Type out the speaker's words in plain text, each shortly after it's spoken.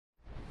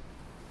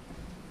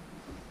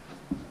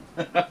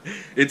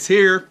It's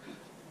here,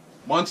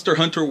 Monster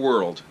Hunter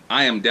World.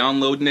 I am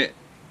downloading it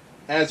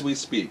as we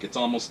speak. It's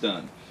almost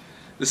done.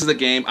 This is a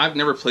game, I've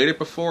never played it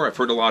before. I've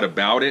heard a lot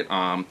about it.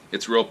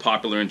 It's real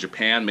popular in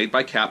Japan, made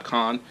by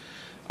Capcom.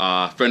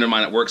 A friend of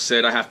mine at work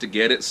said I have to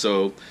get it,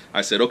 so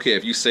I said, okay,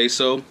 if you say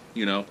so,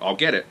 you know, I'll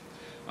get it.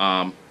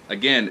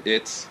 Again,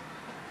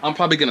 I'm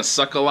probably gonna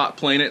suck a lot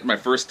playing it. My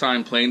first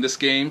time playing this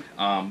game,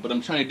 but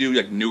I'm trying to do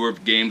like newer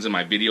games in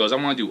my videos. I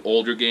want to do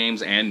older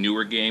games and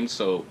newer games,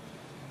 so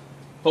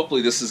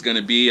hopefully this is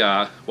gonna be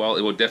well,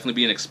 it will definitely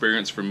be an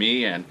experience for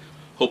me, and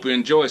hope you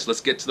enjoy. So let's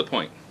get to the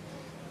point.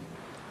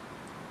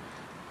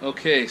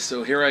 Okay,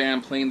 so here I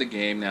am playing the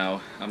game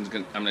now. I'm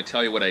gonna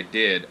tell you what I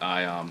did.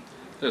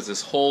 There's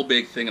this whole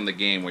big thing in the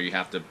game where you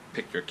have to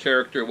pick your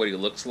character, what he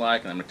looks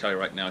like, and I'm gonna tell you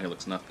right now he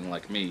looks nothing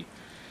like me.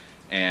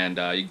 And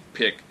you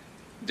pick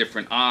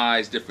different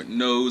eyes, different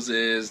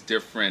noses,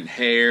 different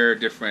hair,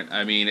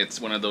 I mean,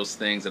 it's one of those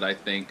things that I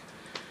think,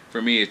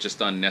 for me, it's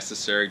just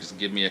unnecessary. Just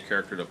give me a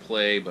character to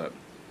play,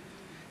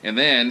 and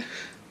then,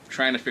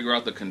 trying to figure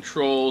out the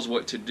controls,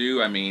 what to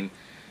do. I mean,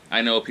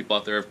 I know people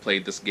out there have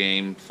played this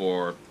game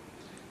for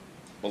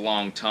a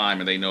long time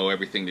and they know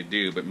everything to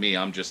do, but me,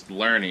 I'm just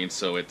learning,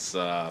 so it's,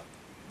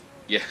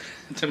 yeah,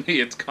 to me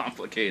it's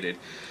complicated.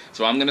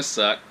 So I'm gonna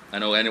suck. I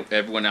know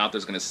everyone out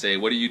there's gonna say,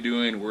 what are you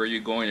doing, where are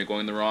you going, you're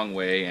going the wrong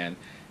way, and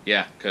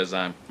yeah, because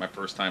I'm my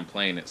first time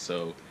playing it,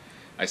 so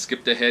I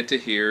skipped ahead to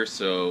here,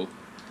 so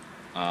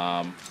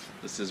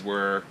this is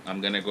where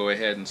I'm gonna go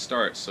ahead and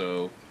start.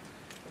 So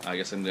I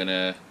guess I'm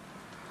gonna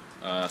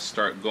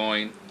start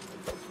going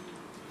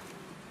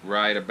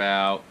right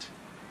about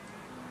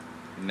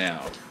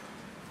now.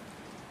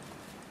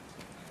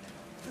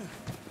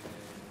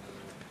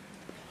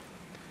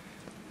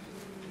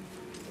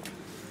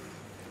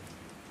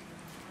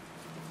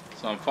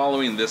 So I'm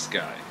following this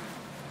guy.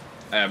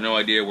 I have no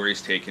idea where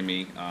he's taking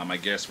me. I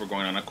guess we're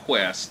going on a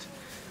quest.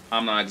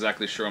 I'm not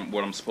exactly sure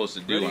what I'm supposed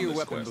to do on this quest. Ready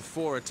your weapon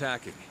before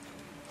attacking.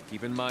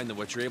 Keep in mind that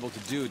what you're able to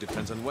do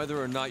depends on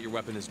whether or not your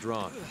weapon is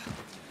drawn.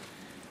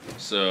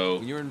 So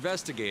when you're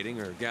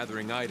investigating or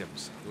gathering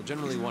items, you'll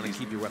generally want to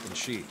keep your weapon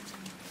sheathed.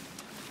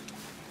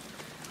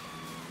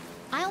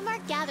 I'll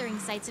mark gathering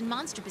sites and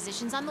monster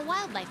positions on the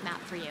wildlife map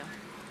for you.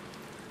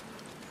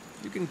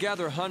 You can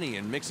gather honey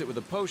and mix it with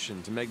a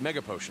potion to make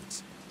mega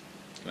potions.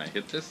 Can I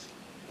hit this?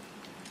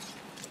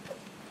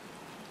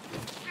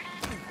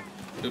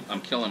 Oop,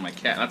 I'm killing my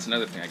cat. That's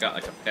another thing. I got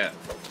like a pet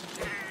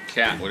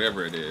cat,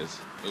 whatever it is.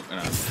 Oop,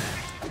 and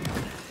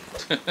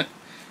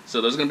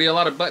so there's going to be a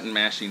lot of button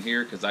mashing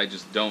here because I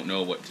just don't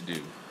know what to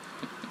do.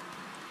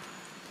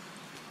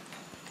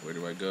 Where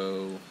do I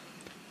go?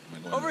 Am I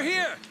going over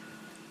here?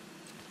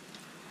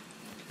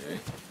 Okay.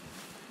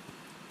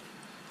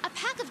 A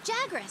pack of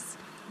Jagras.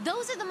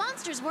 Those are the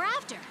monsters we're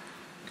after.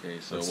 Okay,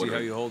 so let's see how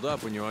you hold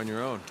up when you're on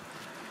your own.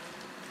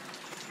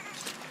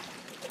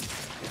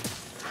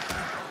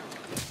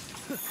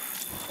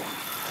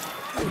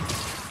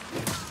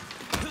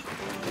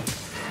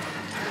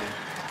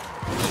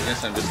 I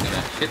guess I'm just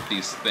gonna hit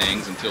these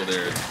things until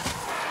they're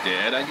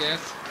dead, I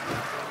guess.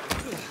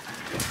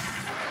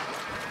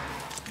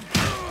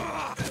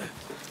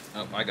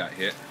 Oh, I got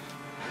hit.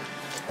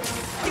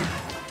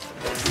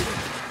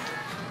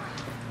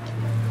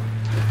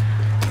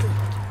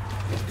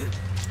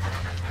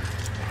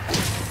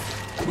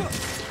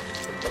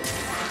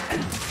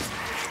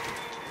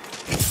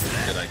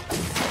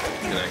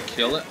 Did I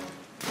kill it?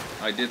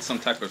 I did some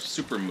type of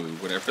super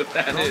move, whatever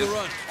that is. On the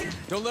run.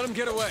 Don't let them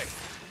get away.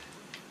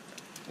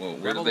 Whoa,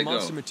 where Grab did all they the go?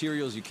 monster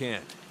materials you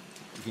can.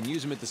 You can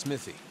use them at the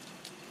smithy.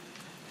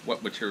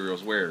 What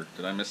materials? Where?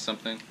 Did I miss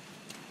something?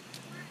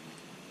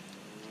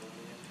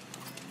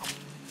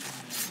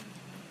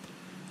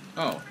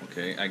 Oh,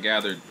 okay. I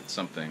gathered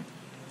something.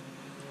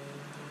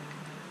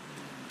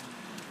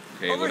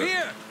 Okay, over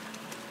here.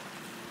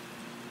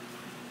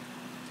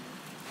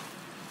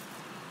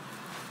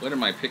 What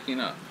am I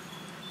picking up?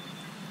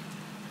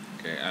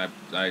 Okay,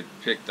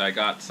 I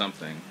got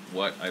something.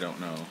 What? I don't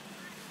know.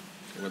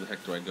 Okay, where the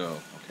heck do I go?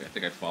 Okay, I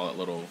think I follow that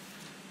little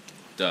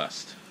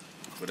dust.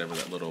 Whatever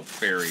that little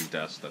fairy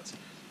dust that's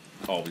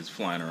always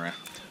flying around.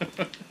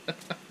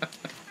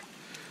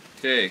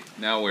 Okay,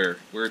 now where?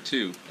 Where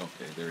to?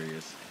 Okay, there he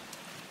is.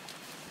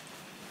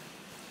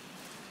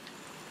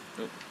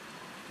 Oh.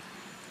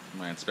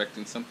 Am I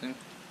inspecting something?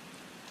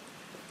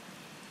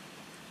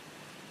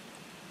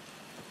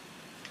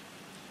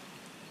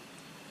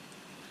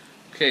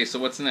 Okay, so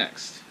what's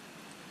next?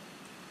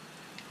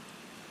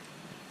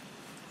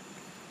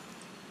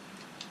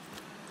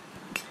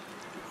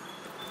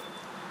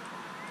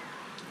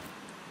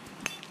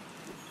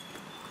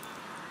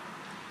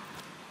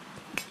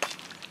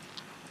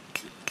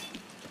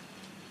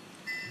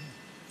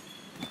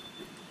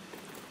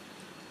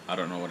 I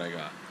don't know what I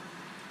got.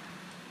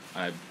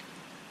 I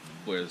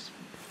was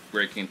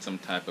breaking some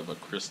type of a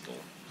crystal.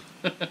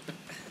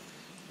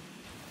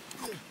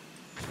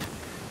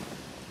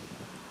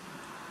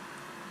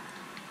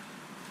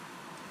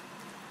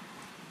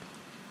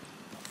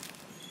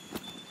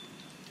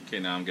 Okay,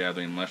 now I'm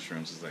gathering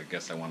mushrooms, as I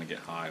guess I want to get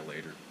high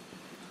later.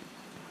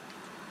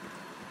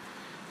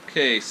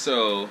 Okay,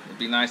 so it'd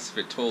be nice if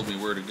it told me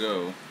where to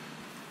go.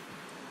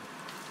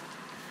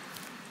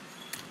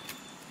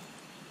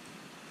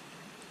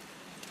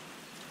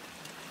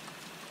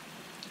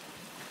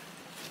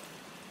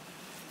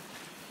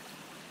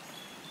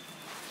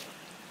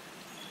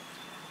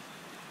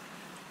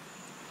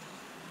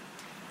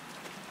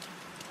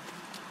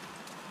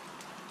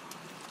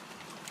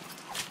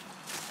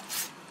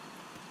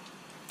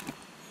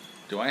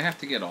 Do I have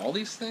to get all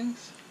these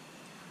things?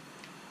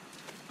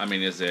 I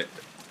mean, is it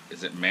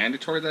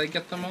mandatory that I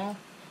get them all?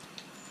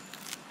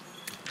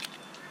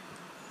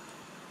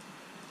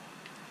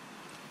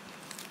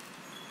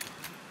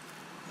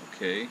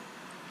 Okay.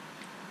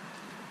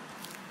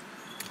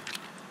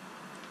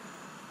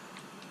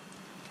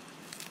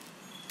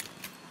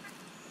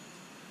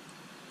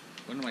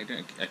 What am I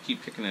doing? I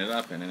keep picking it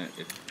up and then it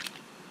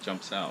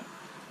jumps out.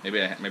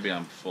 Maybe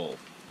I'm full.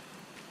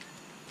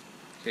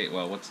 Okay,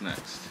 well, what's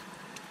next?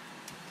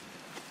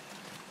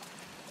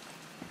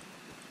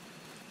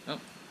 Oh,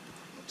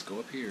 let's go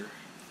up here.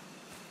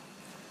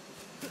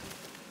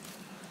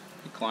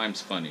 He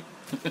climbs funny.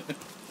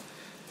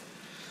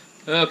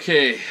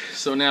 Okay,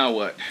 so now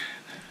what?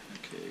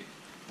 Okay.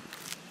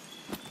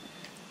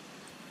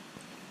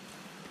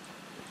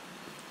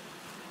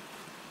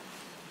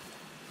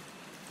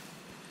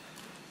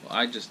 Well,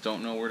 I just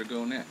don't know where to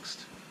go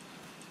next.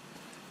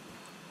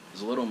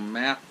 There's a little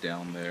map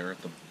down there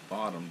at the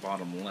bottom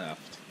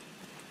left.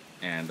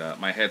 And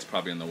my head's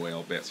probably in the way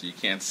a bit, so you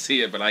can't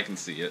see it, but I can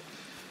see it.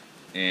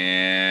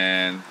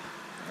 And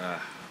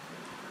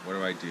what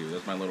do I do?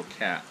 There's my little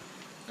cat.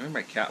 Maybe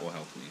my cat will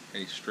help me.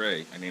 Hey,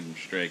 Stray. I named him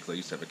Stray because I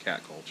used to have a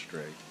cat called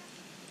Stray.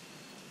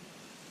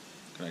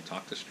 Can I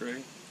talk to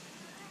Stray?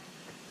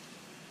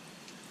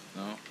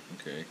 No?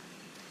 Okay.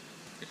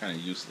 They're kind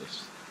of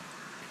useless.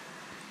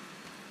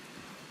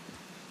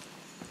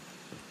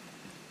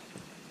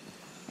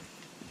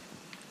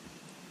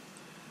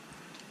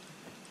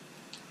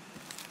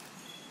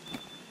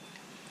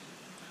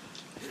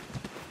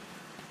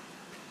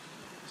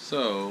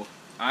 So,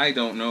 I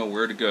don't know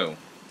where to go.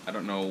 I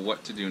don't know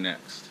what to do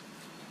next.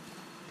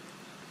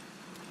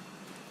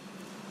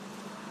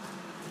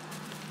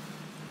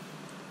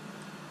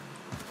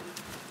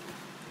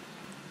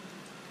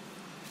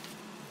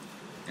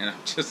 And I'm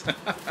just...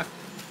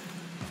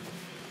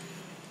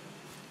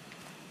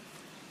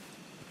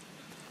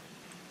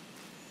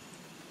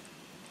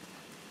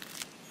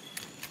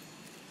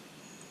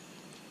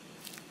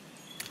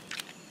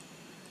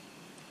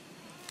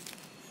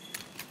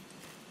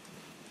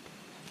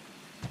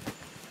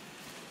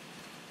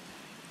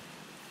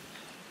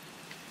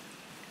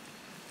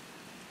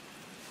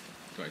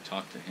 Do I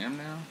talk to him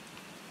now?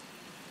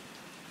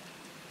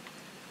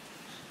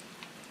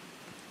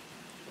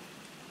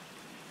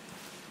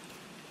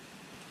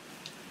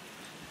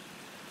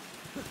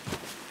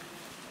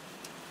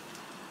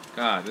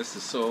 God, this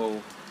is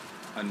so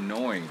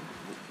annoying.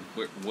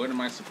 What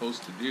am I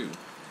supposed to do?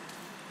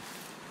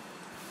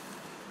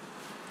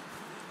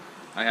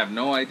 I have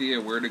no idea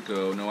where to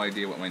go, no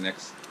idea what my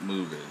next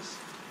move is.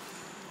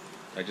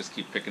 I just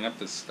keep picking up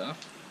this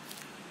stuff.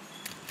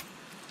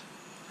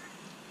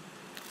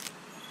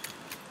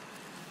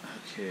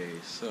 Okay,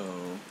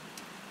 so...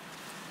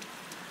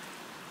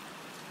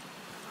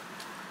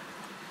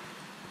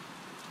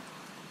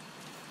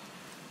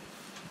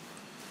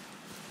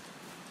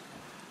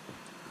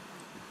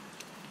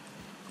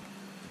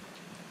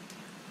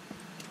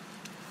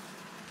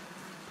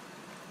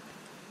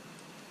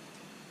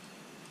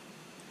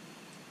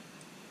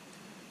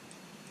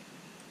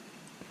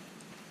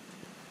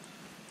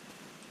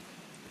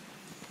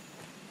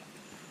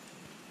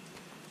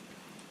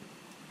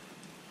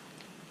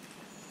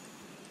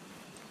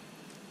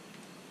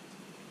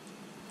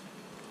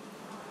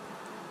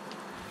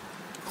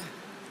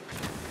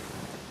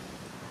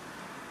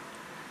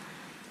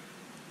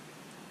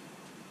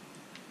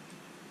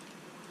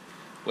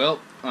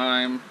 Well,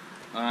 I'm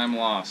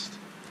lost.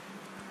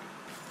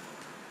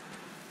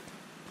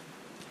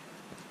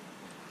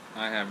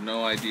 I have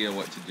no idea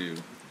what to do.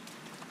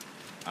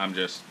 I'm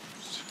just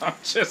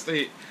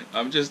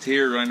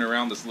here running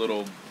around this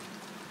little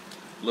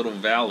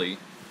valley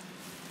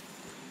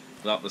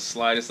without the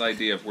slightest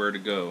idea of where to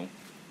go.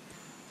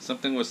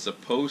 Something was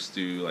supposed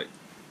to like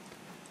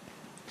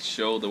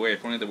show the way.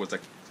 If only there was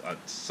like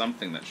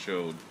something that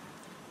showed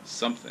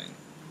something.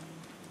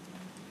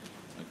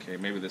 Okay,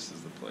 maybe this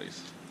is the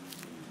place.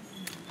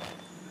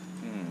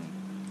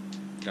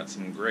 Got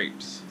some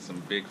grapes.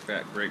 Some big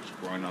fat grapes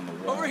growing on the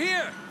wall. Over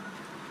here!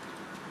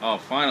 Oh,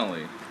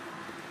 finally.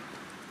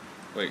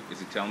 Wait, is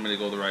he telling me to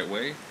go the right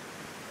way?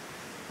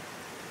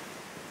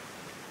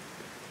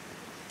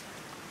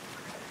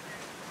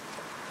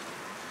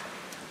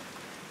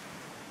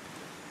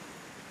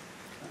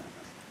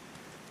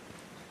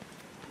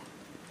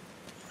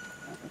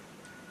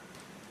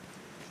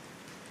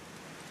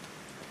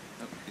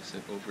 Oh, he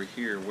said over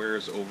here. Where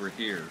is over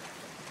here?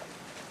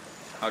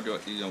 How do I,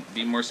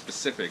 be more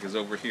specific? Is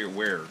over here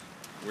where?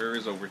 Where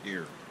is over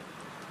here?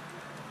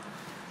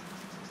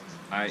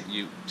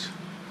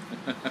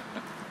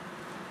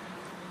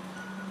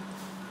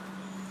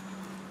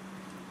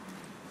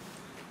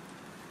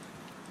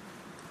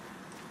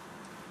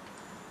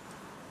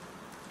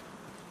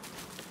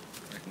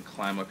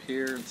 climb up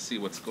here and see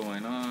what's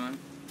going on.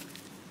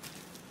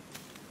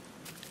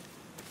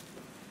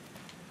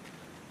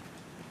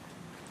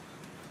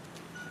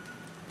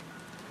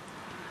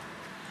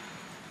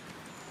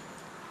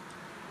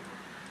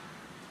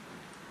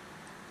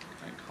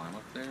 Can I climb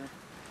up there?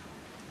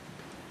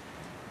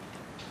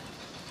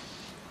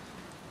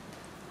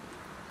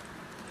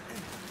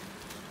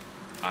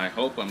 I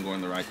hope I'm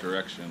going the right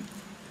direction.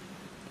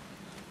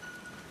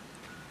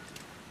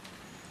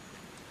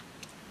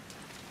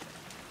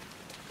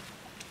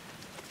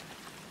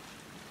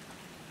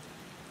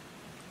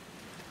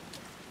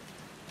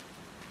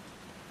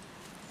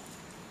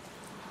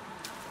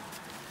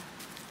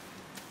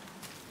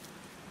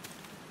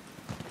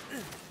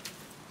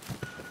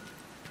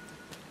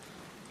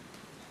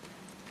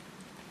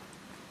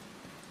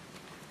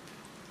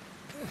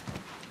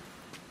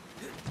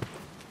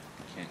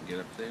 Can't get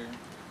up there.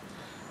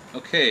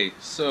 Okay,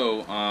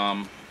 so,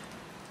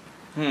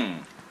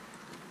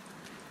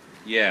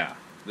 yeah,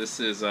 this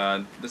is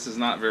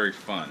not very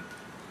fun.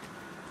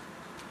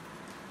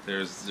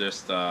 There's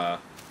just, I'm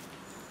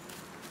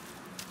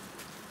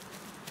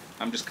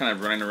just kind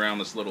of running around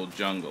this little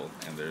jungle,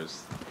 and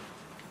there's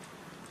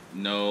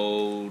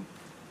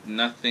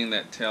nothing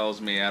that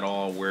tells me at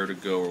all where to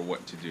go or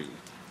what to do.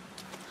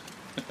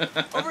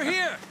 Over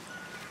here!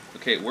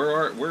 Okay,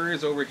 where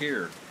is over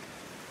here?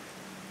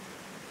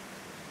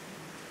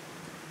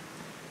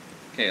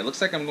 Okay, it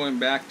looks like I'm going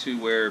back to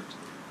where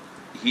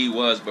he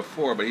was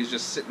before, but he's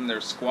just sitting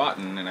there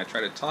squatting, and I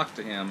try to talk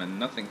to him, and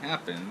nothing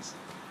happens.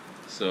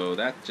 So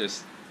that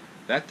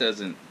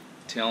doesn't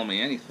tell me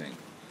anything.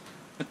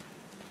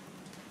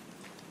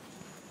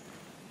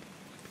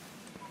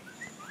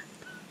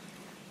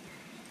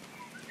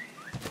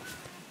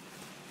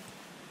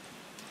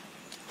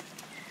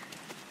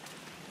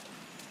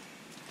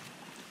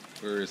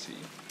 Where is he?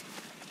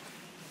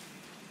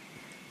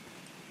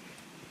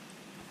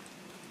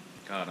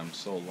 God, I'm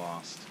so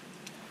lost.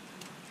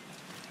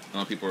 I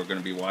know people are going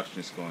to be watching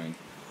this going,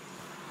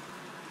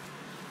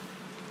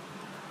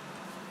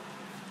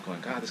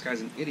 God, this guy's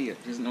an idiot.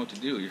 He doesn't know what to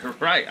do. You're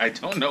right. I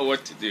don't know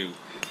what to do.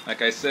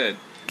 Like I said,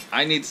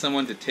 I need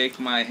someone to take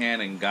my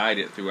hand and guide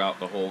it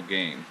throughout the whole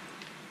game.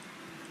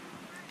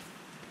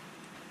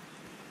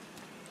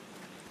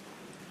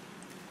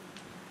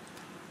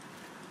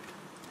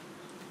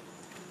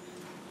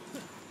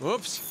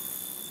 Whoops.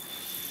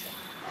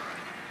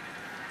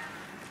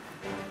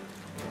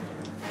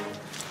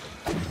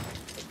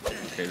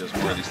 Okay, there's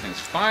more of these things.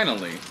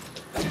 Finally!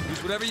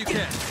 Use whatever you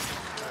can.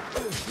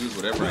 Use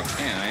whatever I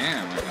can. I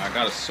am. I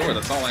got a sword.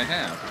 That's all I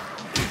have.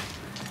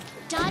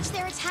 Dodge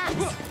their attacks.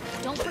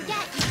 Don't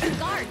forget, you can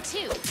guard,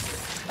 too.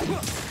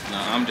 No,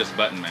 I'm just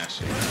button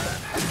mashing.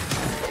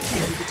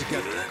 Keep it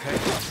together, okay?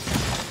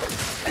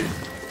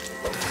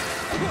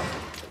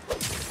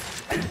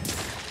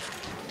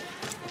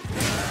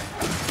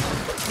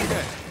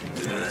 Okay.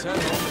 Let's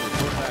head home and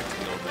report back to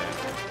the old man.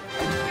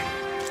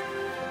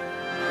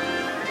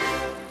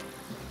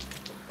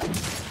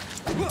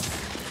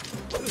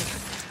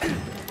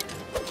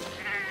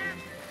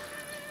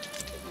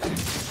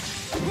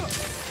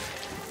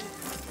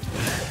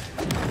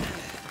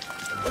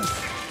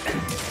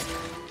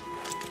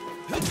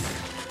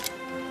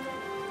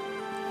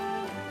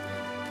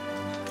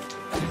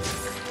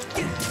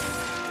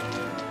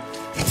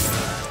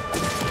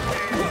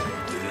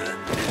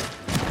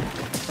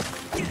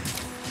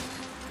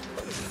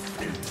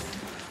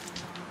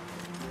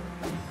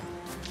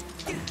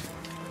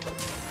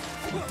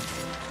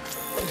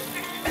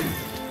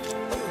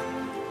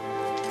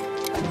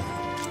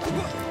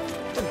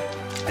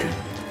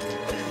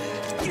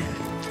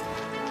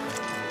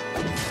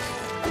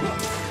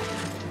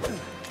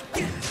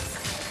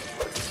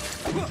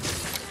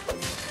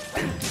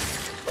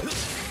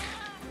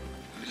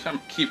 I'm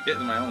keep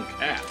hitting my own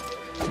cat.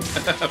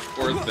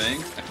 Poor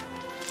thing.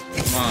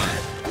 Come on.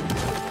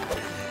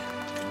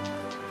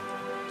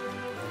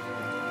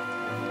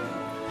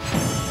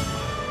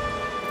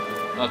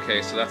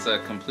 Okay, so that's a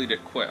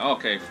completed quest.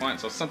 Okay, fine.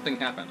 So something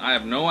happened. I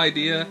have no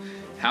idea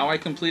how I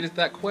completed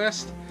that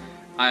quest.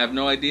 I have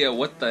no idea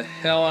what the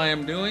hell I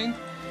am doing.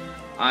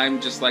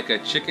 I'm just like a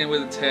chicken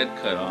with its head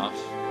cut off.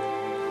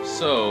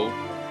 So,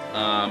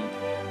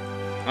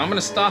 I'm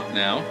gonna stop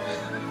now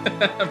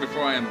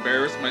before I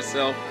embarrass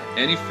myself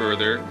any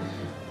further.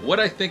 What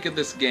I think of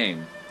this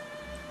game,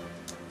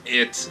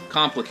 it's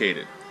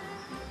complicated.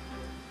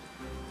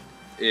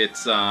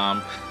 It's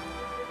I'm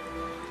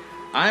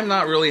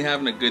not really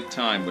having a good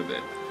time with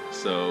it.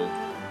 So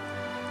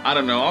I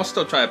don't know, I'll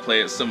still try to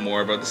play it some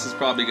more, but this is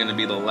probably going to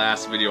be the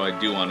last video I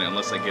do on it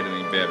unless I get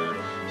any better.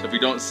 So if you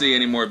don't see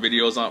any more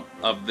videos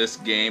of this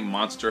game,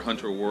 Monster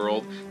Hunter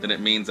World, then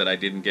it means that I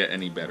didn't get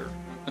any better.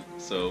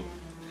 So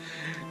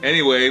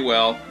anyway,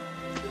 well,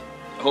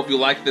 I hope you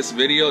liked this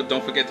video.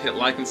 Don't forget to hit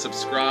like and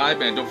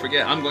subscribe, and don't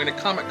forget, I'm going to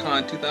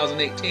Comic-Con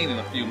 2018 in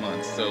a few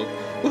months. So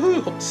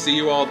woohoo, hope to see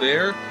you all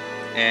there,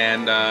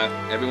 and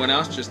everyone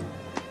else, just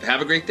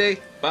have a great day.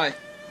 Bye.